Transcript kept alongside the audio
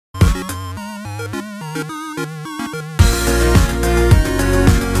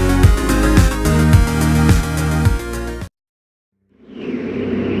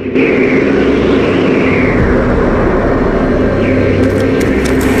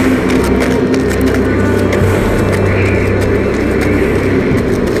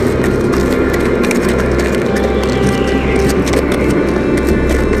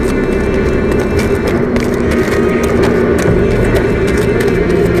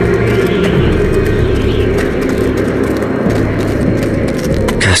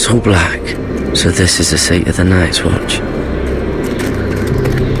all black, so this is the seat of the Night's Watch.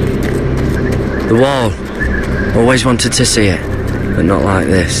 The wall. Always wanted to see it, but not like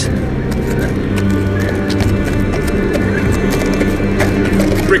this.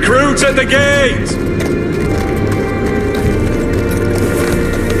 Recruits at the gate!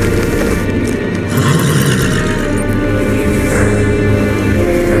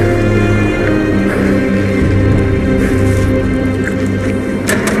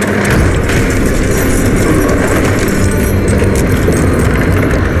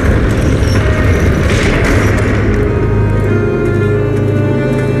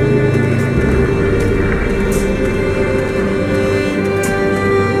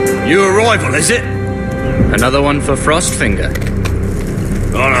 Is it? Another one for Frostfinger.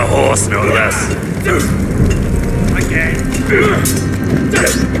 On a horse, no less. Again.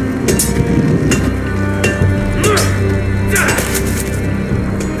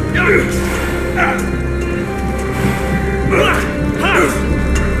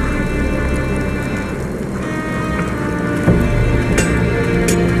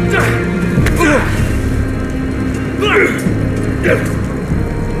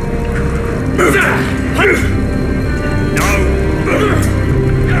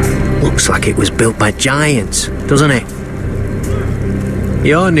 Looks like it was built by giants, doesn't it?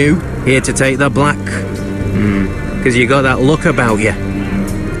 You're new, here to take the black. 'Cause you got that look about you.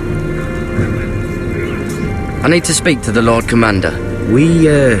 I need to speak to the Lord Commander. We,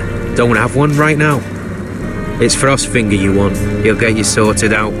 don't have one right now. It's Frostfinger you want. He'll get you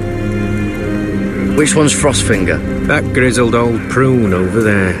sorted out. Which one's Frostfinger? That grizzled old prune over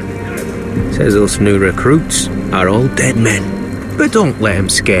there. Says us new recruits are all dead men. But don't let him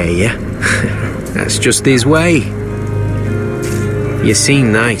scare you. That's just his way. You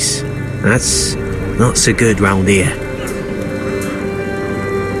seem nice. That's not so good round here.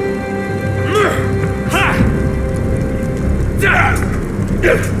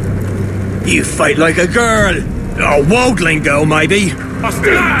 You fight like a girl. A wildling girl, maybe.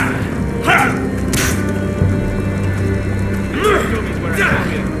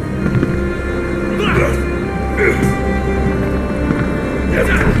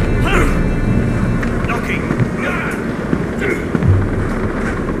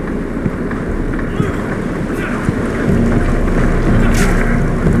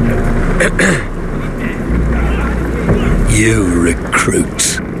 You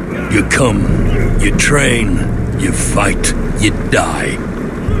recruits. You come, you train, you fight, you die.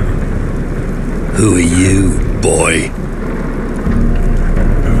 Who are you, boy?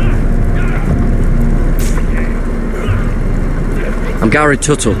 I'm Gary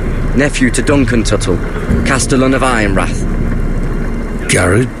Tuttle, nephew to Duncan Tuttle, Castellan of Ironrath.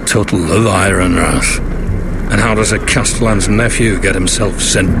 Gary Tuttle of Ironrath. And how does a Castellan's nephew get himself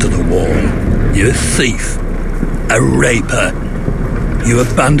sent to the wall? You're a thief. A raper. You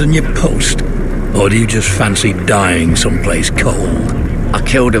abandon your post? Or do you just fancy dying someplace cold? I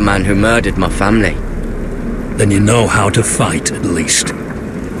killed a man who murdered my family. Then you know how to fight, at least.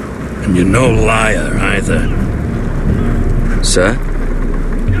 And you're no liar, either. Sir?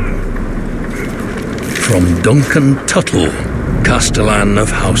 From Duncan Tuttle, Castellan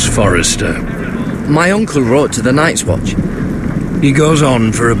of House Forrester. My uncle wrote to the Night's Watch. He goes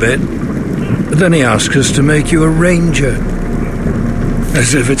on for a bit, but then he asks us to make you a ranger.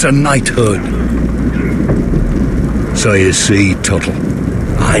 As if it's a knighthood. So you see, Tuttle,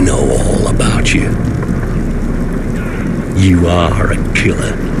 I know all about you. You are a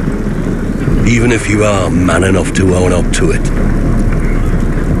killer. Even if you are man enough to own up to it.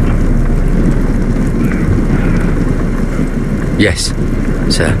 Yes,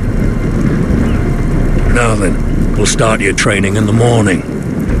 sir. Now then, we'll start your training in the morning.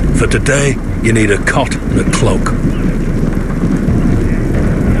 For today, you need a cot and a cloak.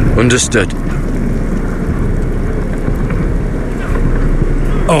 Understood.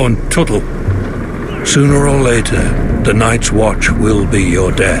 Oh, and Tuttle, sooner or later, the Night's Watch will be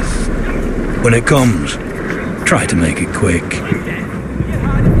your death. When it comes, try to make it quick.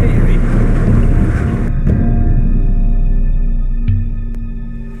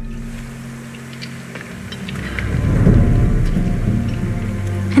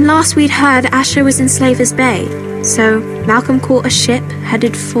 And last we'd heard, Asher was in Slaver's Bay, so Malcolm caught a ship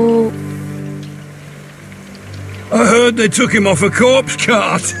headed for... I heard they took him off a corpse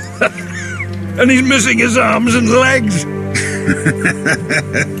cart. And he's missing his arms and legs.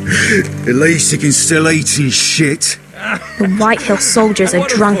 At least he can still eat and shit. The White Hill soldiers are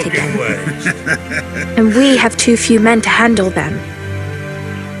drunk again. And we have too few men to handle them.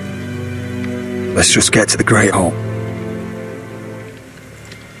 Let's just get to the Great Hall.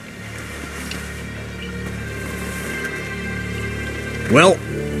 Well,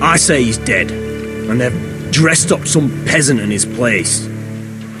 I say he's dead, and they've dressed up some peasant in his place.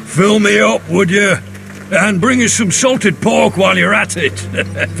 Fill me up, would you? And bring us some salted pork while you're at it.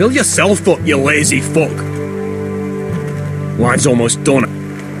 Fill yourself up, you lazy fuck. Wine's almost done.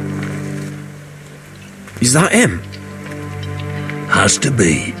 Is that him? Has to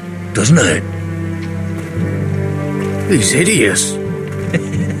be, doesn't it? He's hideous.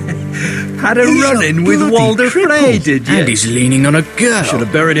 Had a run-in with Walder Frey, did you? And he's leaning on a girl. Should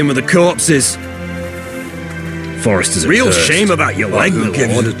have buried him with the corpses. Forrester's a Real cursed. shame about your leg, Who my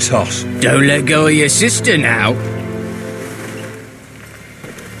gives lord. it a toss? Don't let go of your sister now.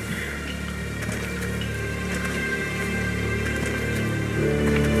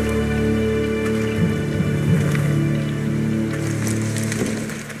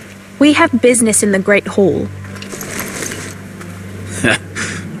 We have business in the Great Hall.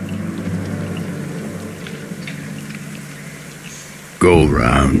 Go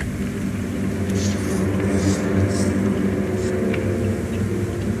round.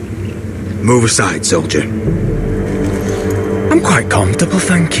 Move aside, soldier. I'm quite comfortable,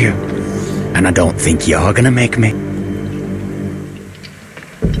 thank you. And I don't think you're gonna make me.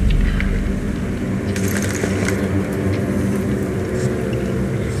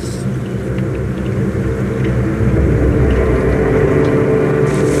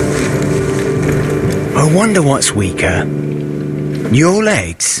 I wonder what's weaker. Your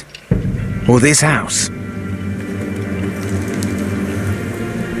legs? Or this house?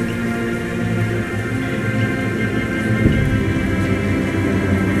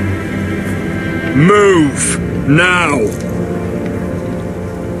 Move! Now!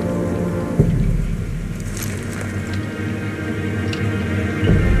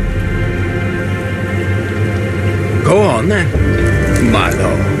 Go on then, my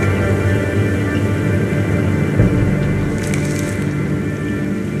lord.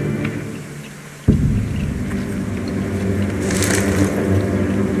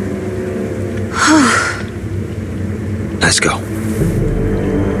 Let's go.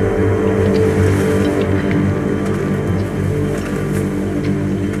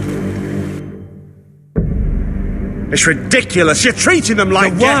 It's ridiculous. You're treating them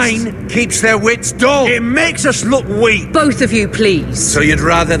like The wine keeps their wits dull. It makes us look weak. Both of you, please. So you'd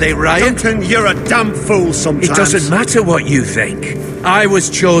rather they riot? Duncan, you're a damn fool sometimes. It doesn't matter what you think. I was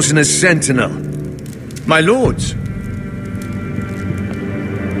chosen as sentinel. My lords.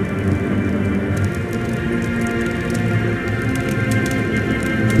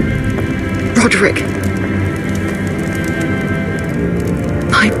 Roderick.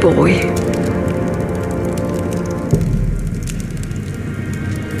 My boy.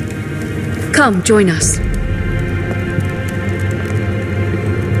 Come, join us.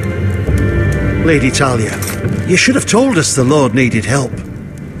 Lady Talia, you should have told us the Lord needed help.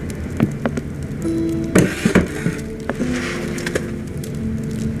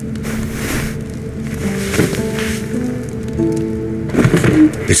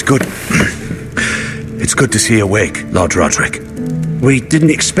 It's good. It's good to see you awake, Lord Roderick. We didn't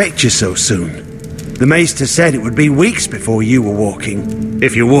expect you so soon. The Maester said it would be weeks before you were walking,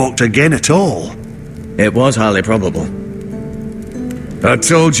 if you walked again at all. It was highly probable. I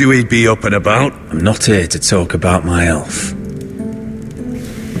told you he'd be up and about. I'm not here to talk about my elf.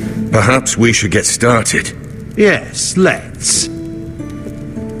 Perhaps we should get started. Yes, let's.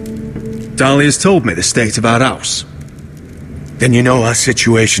 Dahlia's told me the state of our house. Then you know our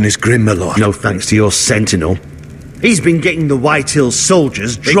situation is grim, my lord. No thanks to your sentinel. He's been getting the White Hill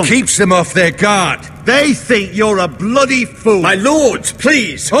soldiers drunk. It keeps them off their guard. They think you're a bloody fool. My lords,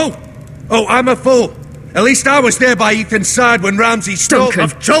 please. Oh, I'm a fool. At least I was there by Ethan's side when Ramsay stole... Duncan.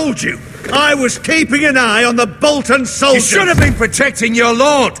 I've told you. I was keeping an eye on the Bolton soldiers. You should have been protecting your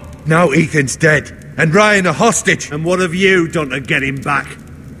lord. Now Ethan's dead, and Ryan a hostage. And what have you done to get him back?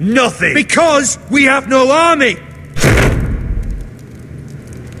 Nothing. Because we have no army.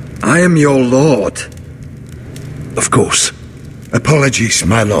 I am your lord. Of course. Apologies,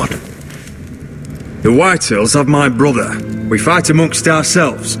 my lord. The Whitehills have my brother. We fight amongst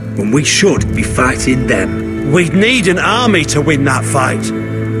ourselves, when we should be fighting them. We'd need an army to win that fight.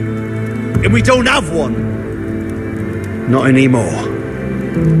 And we don't have one. Not anymore.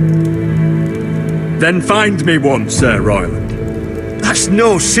 Then find me one, Sir Royland. That's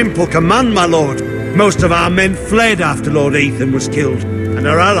no simple command, my lord. Most of our men fled after Lord Ethan was killed, and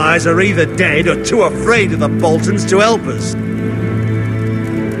our allies are either dead or too afraid of the Boltons to help us.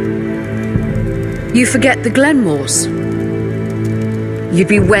 You forget the Glenmores. You'd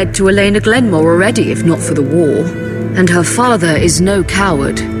be wed to Elena Glenmore already if not for the war. And her father is no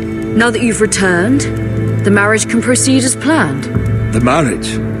coward. Now that you've returned, the marriage can proceed as planned. The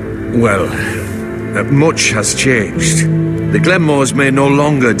marriage? Well, much has changed. The Glenmores may no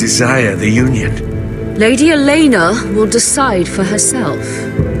longer desire the union. Lady Elena will decide for herself.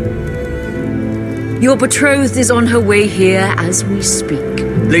 Your betrothed is on her way here as we speak.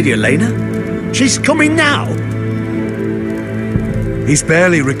 Lady Elena? She's coming now? He's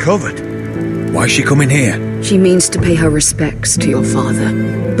barely recovered. Why is she coming here? She means to pay her respects to your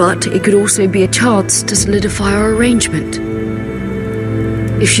father. But it could also be a chance to solidify our arrangement.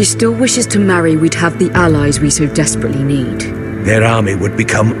 If she still wishes to marry, we'd have the allies we so desperately need. Their army would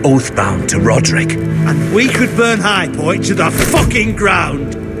become oath-bound to Roderick. And we could burn High Point to the fucking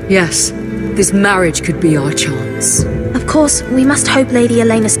ground! Yes, this marriage could be our chance. Of course, we must hope Lady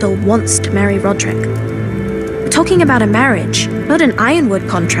Elena still wants to marry Roderick. We're talking about a marriage, not an Ironwood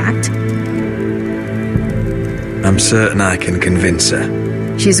contract. I'm certain I can convince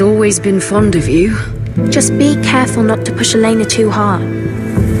her. She's always been fond of you. Just be careful not to push Elena too hard.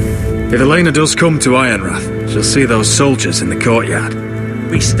 If Elena does come to Ironrath, she'll see those soldiers in the courtyard.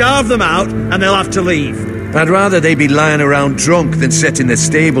 We starve them out, and they'll have to leave. I'd rather they be lying around drunk than setting the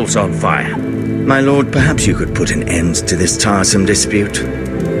stables on fire. My lord, perhaps you could put an end to this tiresome dispute.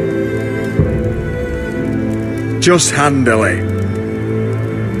 Just handily.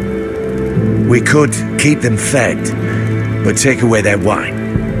 We could keep them fed, but take away their wine.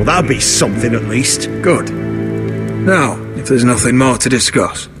 Well, that'd be something at least. Good. Now, if there's nothing more to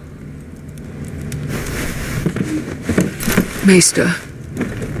discuss. Maester,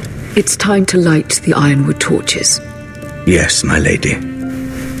 it's time to light the Ironwood torches. Yes, my lady.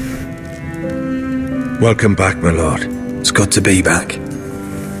 Welcome back, my lord. It's good to be back.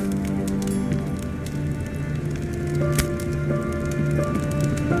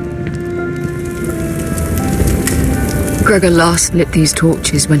 Gregor last lit these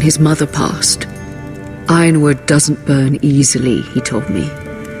torches when his mother passed. Ironwood doesn't burn easily, he told me.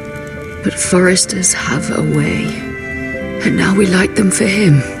 But foresters have a way. And now we light them for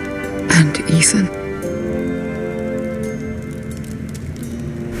him. And Ethan.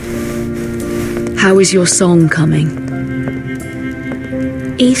 How is your song coming?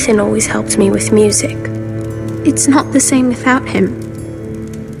 Ethan always helped me with music. It's not the same without him.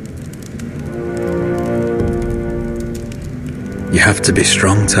 You have to be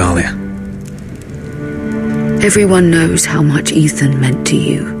strong, Talia. Everyone knows how much Ethan meant to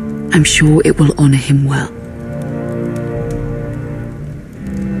you. I'm sure it will honor him well.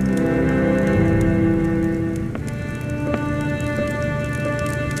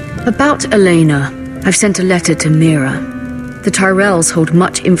 About Elena, I've sent a letter to Mira. The Tyrells hold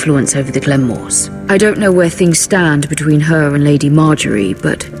much influence over the Glenmores. I don't know where things stand between her and Lady Marjorie,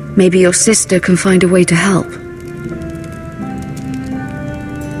 but maybe your sister can find a way to help.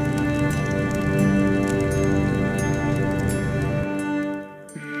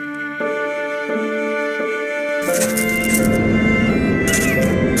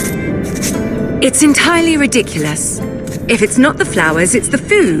 It's entirely ridiculous. If it's not the flowers, it's the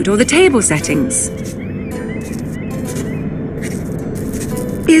food or the table settings.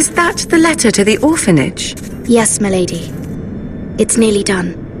 Is that the letter to the orphanage? Yes, my lady. It's nearly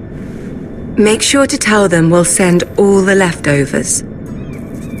done. Make sure to tell them we'll send all the leftovers.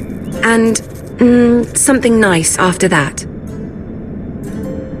 And something nice after that.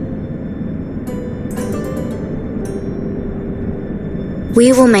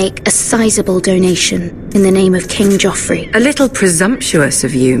 We will make a sizable donation in the name of King Joffrey. A little presumptuous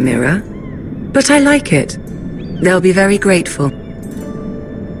of you, Mira. But I like it. They'll be very grateful.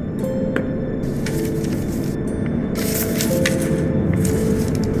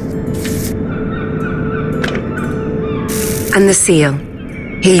 And the seal.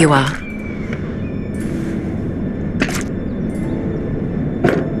 Here you are.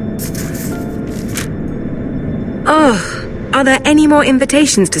 Oh. Are there any more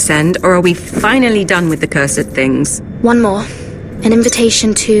invitations to send, or are we finally done with the cursed things? One more. An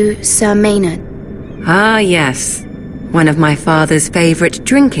invitation to Sir Maynard. Ah, yes. One of my father's favorite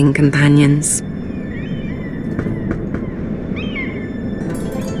drinking companions.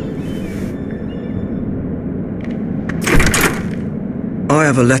 I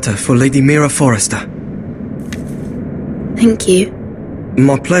have a letter for Lady Mira Forrester. Thank you.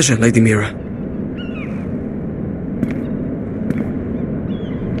 My pleasure, Lady Mira.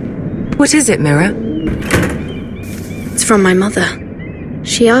 What is it, Mira? It's from my mother.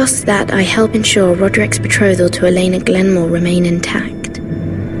 She asks that I help ensure Roderick's betrothal to Elena Glenmore remain intact.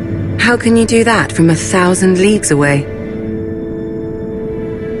 How can you do that from 1,000 leagues away?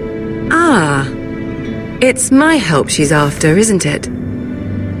 Ah, it's my help she's after, isn't it?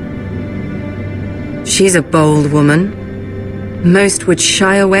 She's a bold woman. Most would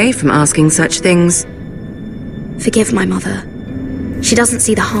shy away from asking such things. Forgive my mother. She doesn't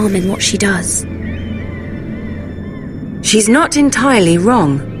see the harm in what she does. She's not entirely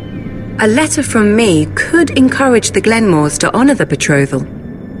wrong. A letter from me could encourage the Glenmores to honor the betrothal.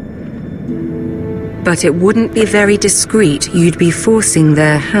 But it wouldn't be very discreet. You'd be forcing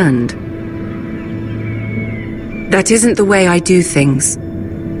their hand. That isn't the way I do things.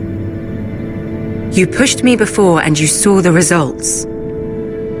 You pushed me before and you saw the results.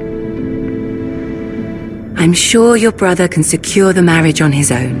 I'm sure your brother can secure the marriage on his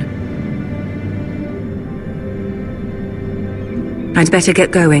own. I'd better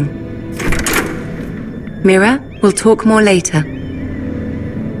get going. Mira, we'll talk more later.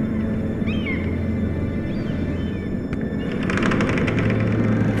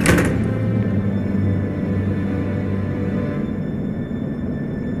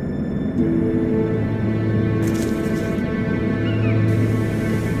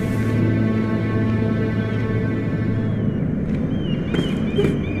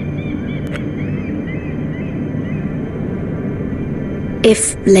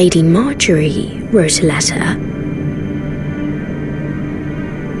 If Lady Marjorie wrote a letter,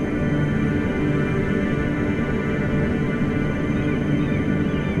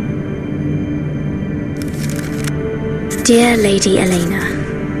 Dear Lady Elena.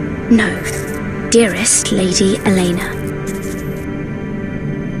 No, dearest Lady Elena.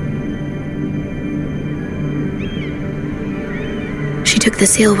 She took the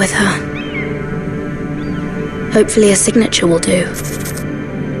seal with her. Hopefully a signature will do.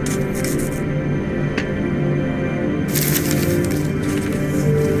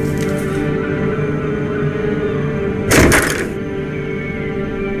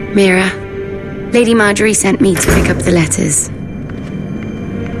 Mira, Lady Marjorie sent me to pick up the letters.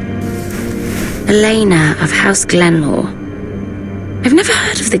 Elena of House Glenmore. I've never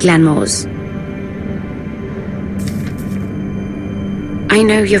heard of the Glenmores. I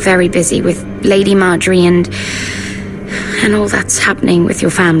know you're very busy with Lady Marjorie and all that's happening with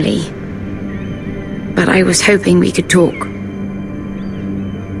your family. But I was hoping we could talk.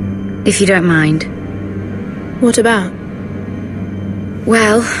 If you don't mind. What about?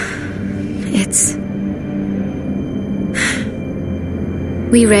 Well, it's...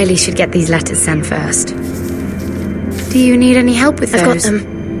 We really should get these letters sent first. Do you need any help with those? I've got them.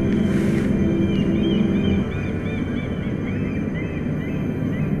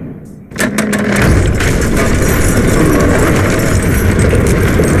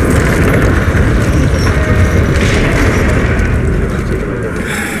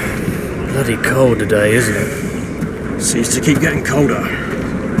 Bloody cold today, isn't it? Seems to keep getting colder.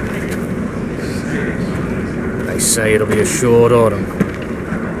 They say it'll be a short autumn.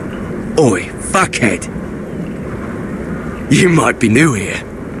 Oi, fuckhead. You might be new here,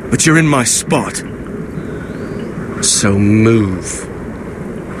 but you're in my spot. So move.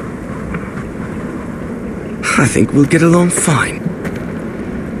 I think we'll get along fine.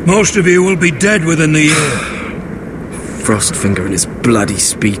 Most of you will be dead within the year. Frostfinger and his bloody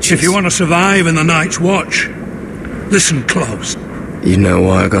speeches. If you want to survive in the Night's Watch, listen close. You know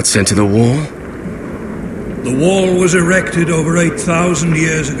why I got sent to the wall? The wall was erected over 8,000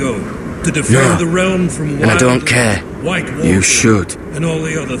 years ago to defend the realm from wild, and I don't care. White water, you should. And all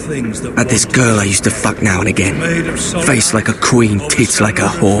the other things that At this girl I used to fuck now and again. Face like a queen, tits like a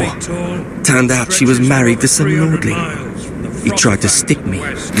whore. Turned out she was married to some lordling. He tried to stick me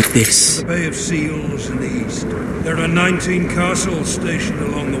with this. The Bay of Seals in the east. There are 19 castles stationed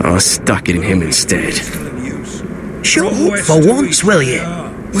along the way. I stuck it in him instead. Shut up for once, will you?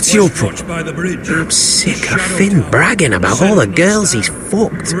 What's your problem? I'm sick of Finn bragging about all the girls he's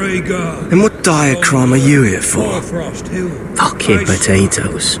fucked. And what diacrime are you here for? Fucking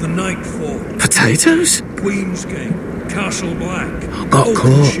potatoes. Potatoes? Castle Black. I got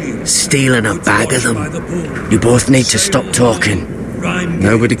caught stealing a bag of them. You both need to stop talking.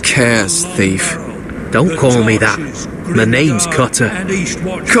 Nobody cares, thief. Don't call me that. My name's Cutter.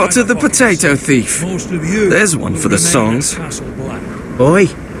 Cutter the potato thief. There's one for the songs. Boy,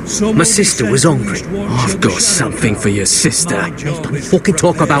 my sister was hungry. I've got something for your sister. Don't fucking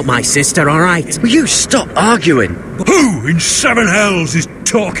talk about my sister, alright? Will you stop arguing? Who in seven hells is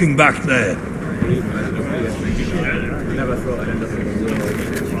talking back there?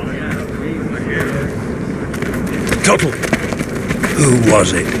 Tuttle. Who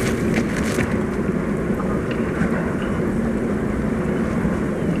was it?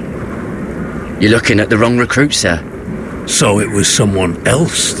 You're looking at the wrong recruit, sir. So it was someone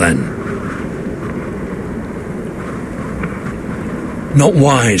else, then? Not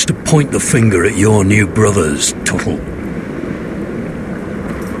wise to point the finger at your new brothers, Tuttle.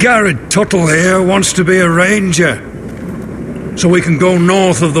 Garrett Tuttle here wants to be a ranger, so we can go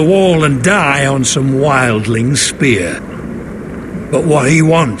north of the wall and die on some wildling spear. But what he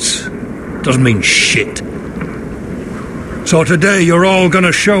wants doesn't mean shit. So today you're all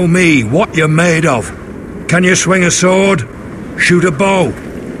gonna show me what you're made of. Can you swing a sword? Shoot a bow?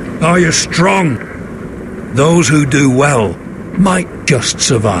 Are you strong? Those who do well might just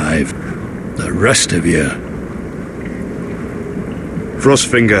survive. The rest of you...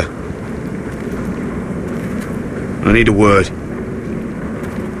 Frostfinger. I need a word.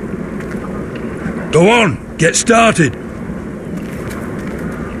 Go on, get started.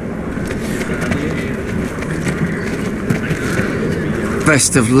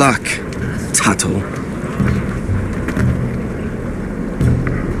 Best of luck, Tuttle.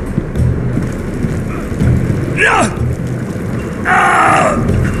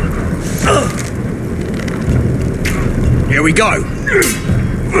 Here we go.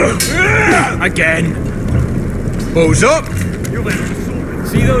 Again. Balls up.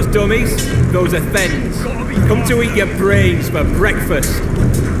 See those dummies? Those are Thens. Come to eat your brains for breakfast.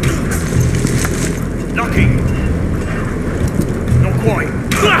 Lucky. Not quite.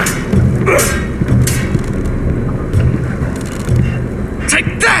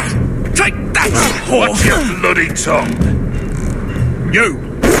 Take that! Take that! Watch your bloody tongue. You,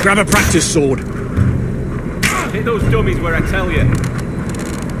 grab a practice sword. Hit those dummies where I tell you.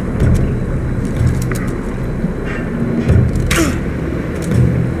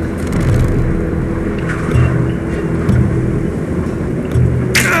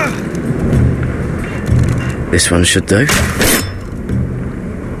 This one should do.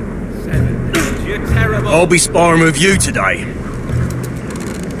 You're terrible. I'll be sparring with you today.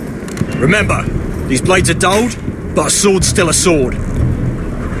 Remember, these blades are dulled, but a sword's still a sword.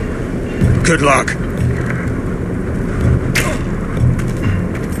 Good luck.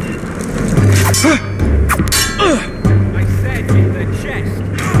 I said in the chest.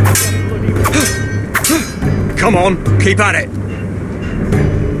 Come on, keep at it.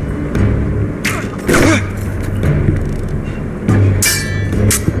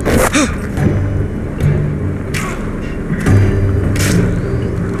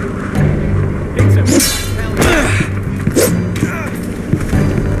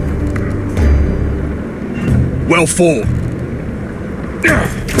 Well fought.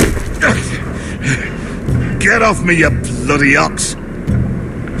 Get off me, you bloody ox.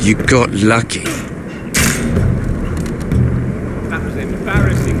 You got lucky. That was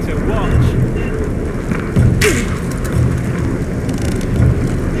embarrassing to watch.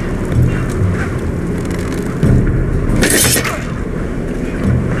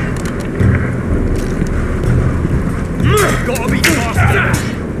 Gotta be faster.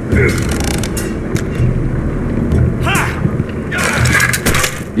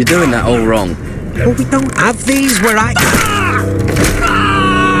 You're doing that all wrong. Well, we don't have these where I...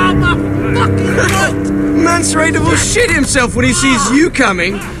 Man's ready to shit himself when he sees you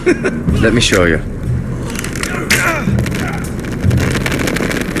coming. Let me show you.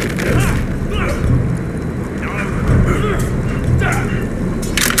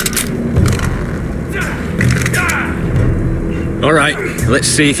 All right, let's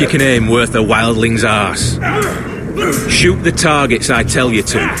see if you can aim worth a wildling's arse. Shoot the targets I tell you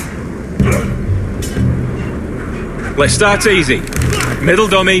to. Let's start easy. Middle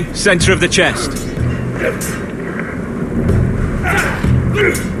dummy, center of the chest.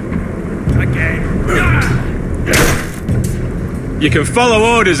 Again. You can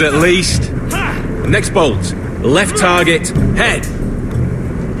follow orders at least. Next bolt. Left target, head.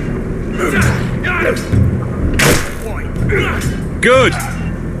 Good.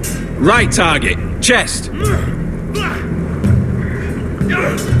 Right target, chest.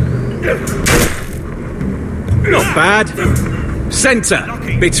 Not bad. Center,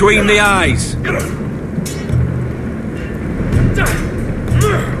 between the eyes.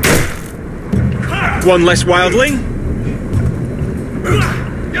 One less wildling.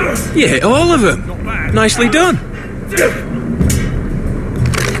 You hit all of them. Nicely done.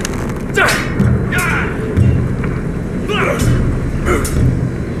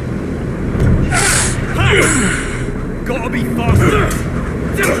 Gotta be faster.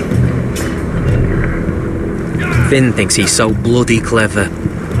 Finn thinks he's so bloody clever.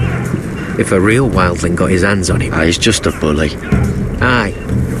 If a real wildling got his hands on him... He's just a bully. Aye,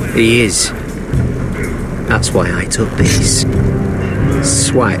 he is. That's why I took this.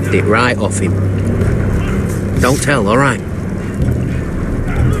 Swiped it right off him. Don't tell, all right?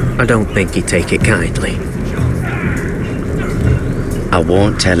 I don't think he'd take it kindly. I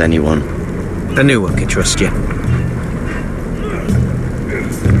won't tell anyone. I knew I could trust you.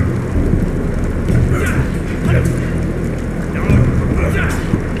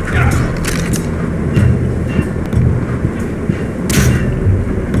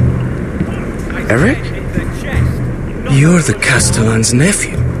 Eric? You're the Castellan's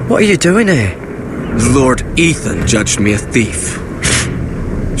nephew. What are you doing here? Lord Ethan judged me a thief.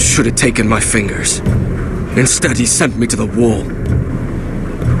 Should have taken my fingers. Instead, he sent me to the wall.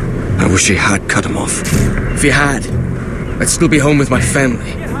 I wish he had cut him off. If he had, I'd still be home with my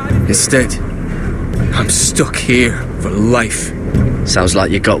family. Instead, I'm stuck here for life. Sounds like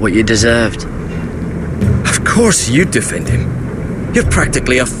you got what you deserved. Of course you defend him. You're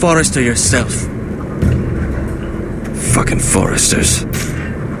practically a Forrester yourself. Fucking Forresters.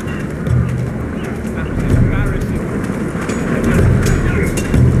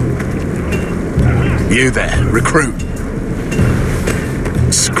 You there, recruit.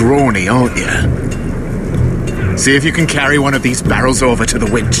 Scrawny, aren't you? See if you can carry one of these barrels over to the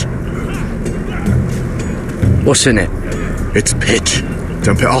winch. What's in it? It's pitch.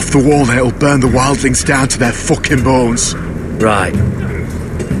 Dump it off the wall and it'll burn the wildlings down to their fucking bones. Right.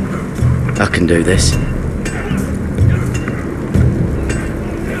 I can do this.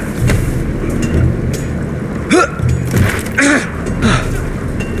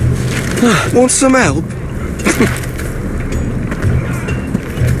 Want some help?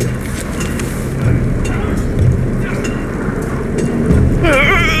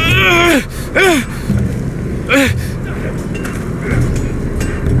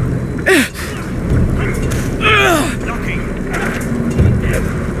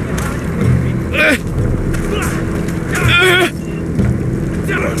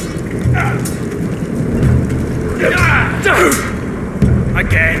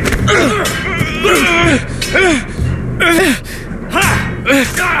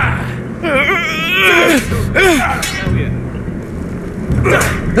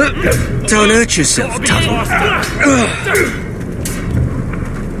 Don't hurt yourself, Tuttle.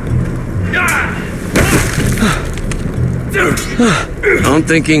 I'm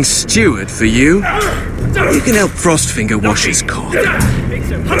thinking steward for you. You can help Frostfinger wash his cock.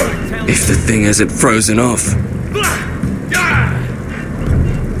 If the thing hasn't frozen off.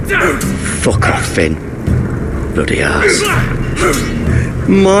 Fuck off, Finn. Bloody ass.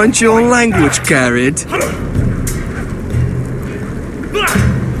 Mind your language, Garrett.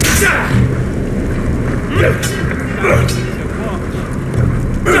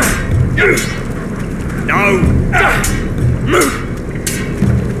 No!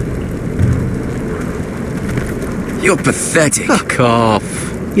 You're pathetic. Fuck off.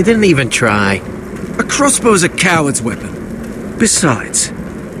 You didn't even try. A crossbow's a coward's weapon. Besides,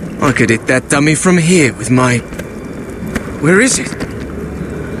 I could hit that dummy from here with my... Where is it?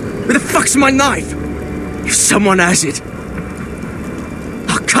 Where the fuck's my knife? If someone has it,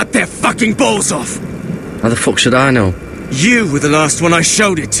 I'll cut their fucking balls off. How the fuck should I know? You were the last one I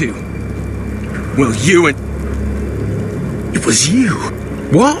showed it to. Well, you and... It was you.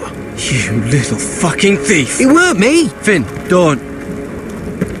 What? You little fucking thief. It weren't me. Finn, don't.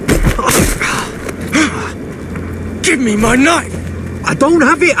 Give me my knife. I don't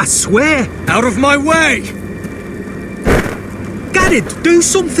have it, I swear. Out of my way. Garrett, do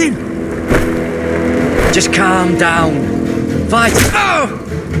something. Just calm down. Fight. Oh!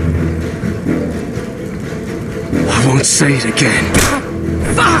 I won't say it again.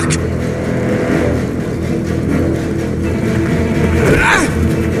 Fuck!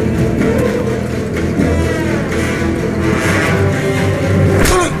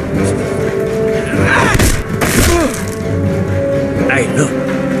 Hey, look.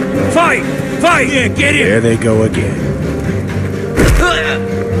 Fight! Fight! Yeah, get it! There they go again.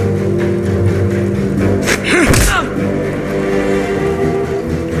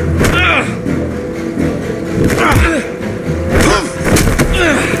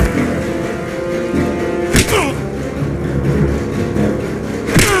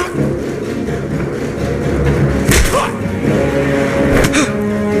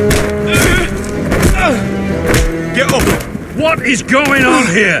 What is going on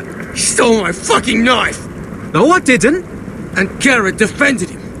here? He stole my fucking knife! No, I didn't. And Garrett defended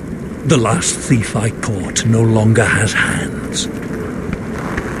him. The last thief I caught no longer has hands.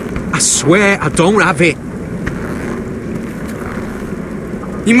 I swear I don't have it.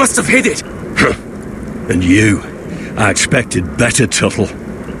 He must have hid it. And you, I expected better, Tuttle.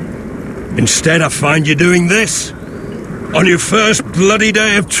 Instead, I find you doing this. On your first bloody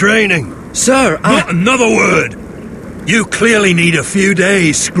day of training. Sir, Not another word! You clearly need a few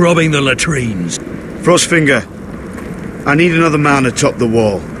days scrubbing the latrines. Frostfinger, I need another man atop the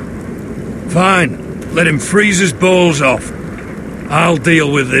wall. Fine. Let him freeze his balls off. I'll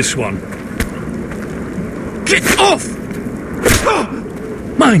deal with this one. Get off!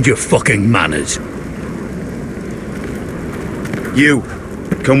 Mind your fucking manners. You,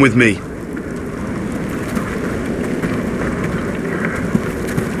 come with me.